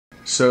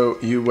So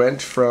you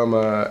went from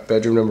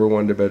bedroom number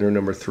 1 to bedroom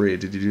number 3.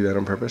 Did you do that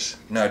on purpose?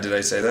 No, did I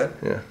say that?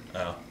 Yeah.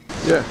 Oh.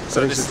 Yeah.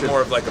 So this is more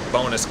of like a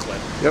bonus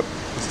clip. Yep.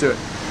 Let's do it.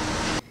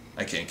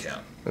 I can't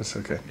count. That's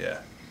okay.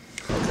 Yeah.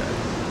 Okay.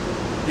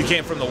 You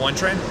came from the 1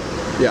 train?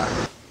 Yeah.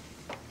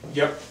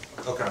 Yep.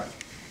 Okay.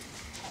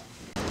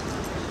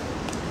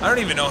 I don't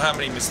even know how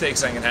many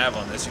mistakes I can have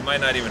on this. You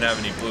might not even have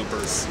any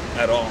bloopers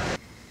at all.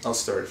 I'll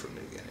start it from the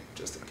beginning,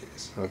 just in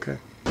case. Okay.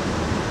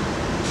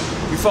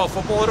 You follow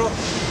football at all?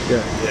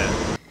 Yeah.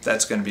 Yeah.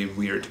 That's going to be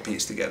weird to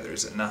piece together,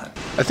 is it not?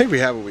 I think we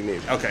have what we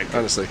need. Okay. Good.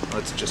 Honestly.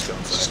 Let's just go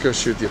inside. Just go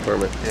shoot the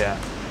apartment. Yeah.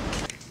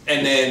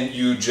 And then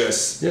you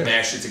just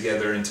mash it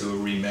together into a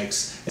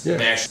remix.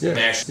 Mash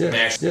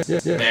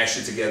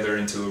it together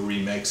into a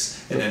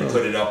remix, and then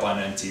put it up on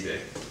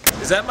MTV.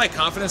 Is that my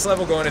confidence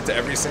level going into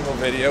every single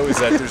video? Is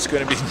that there's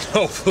going to be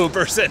no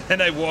bloopers, and then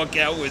I walk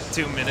out with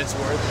 2 minutes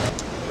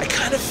worth? I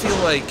kind of feel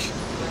like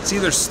it's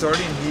either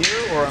starting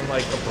here or I'm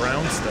like a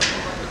brownstone.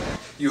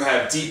 You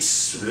have deep.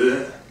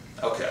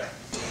 Okay.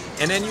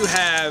 And then you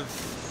have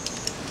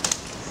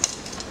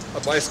a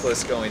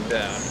bicyclist going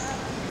down.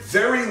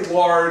 Very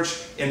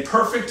large and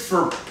perfect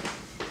for.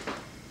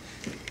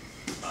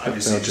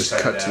 Obviously, I'll just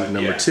cut to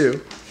number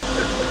 2.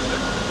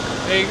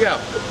 There you go.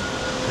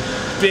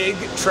 Big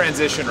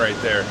transition right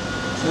there.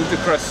 Moved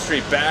across the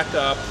street, back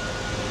up.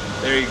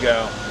 There you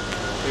go.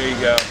 There you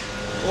go.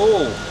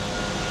 Oh.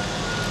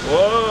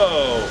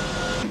 Whoa.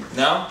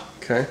 No?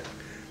 Okay.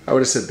 I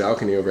would have said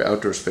balcony over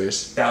outdoor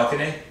space.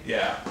 Balcony?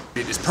 Yeah.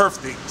 It is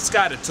perfectly. It's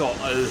got it all.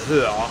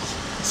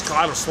 It's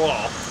got it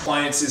all.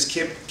 Appliances,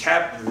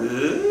 cap.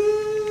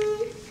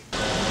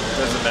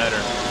 Doesn't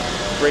matter.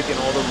 Breaking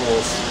all the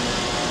rules.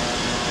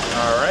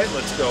 Alright,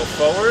 let's go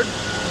forward.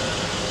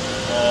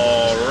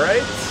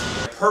 Alright.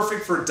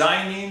 Perfect for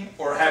dining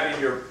or having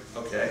your.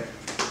 Okay.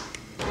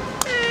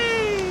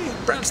 Hey!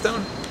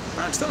 Brownstone.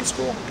 Brownstone's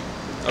cool.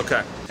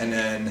 Okay. And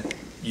then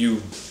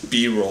you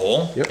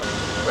B-roll. Yep.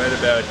 Right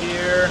about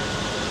here.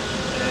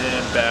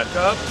 And back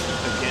up.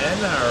 Again.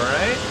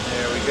 Alright.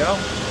 There we go.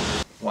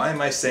 Why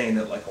am I saying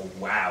it like a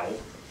wow?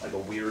 Like a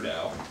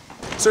weirdo?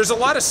 So there's a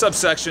lot of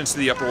subsections to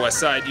the Upper West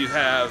Side. You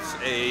have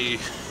a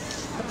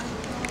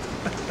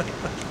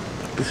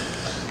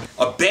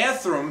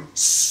bathroom.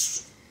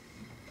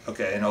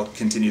 Okay, and I'll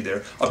continue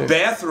there. A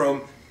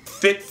bathroom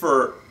fit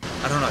for.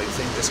 I don't know. You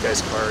think this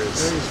guy's car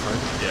is? Yeah, he's fine.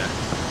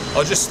 Yeah.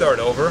 I'll just start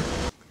over.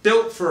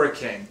 Built for a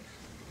king.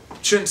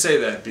 Shouldn't say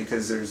that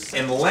because there's.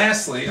 And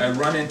lastly, I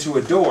run into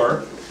a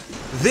door.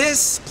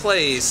 This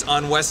place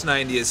on West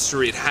 90th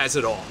Street has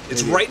it all.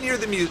 It's 80th. Right near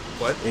the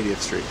What? 80th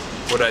Street.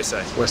 What'd I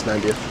say? West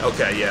 90th.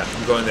 Okay, yeah.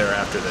 I'm going there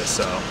after this,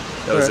 so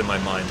that was in my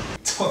mind.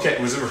 Okay,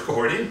 was it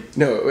recording?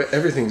 No,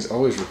 everything's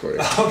always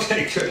recorded.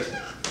 Okay, good.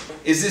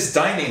 Is this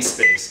dining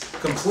space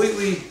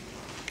completely...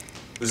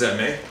 Was that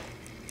me?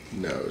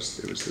 No, it was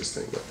this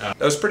thing. That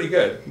was pretty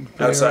good,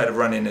 outside of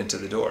running into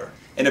the door.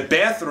 In a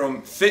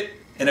bathroom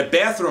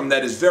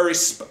that is very a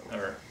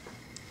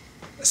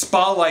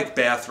spa-like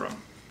bathroom.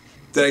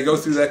 Did I go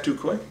through that too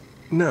quick?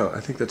 No,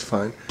 I think that's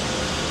fine.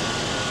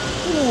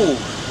 Ooh.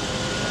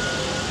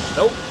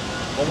 Nope.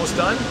 Almost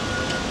done?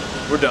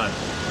 We're done.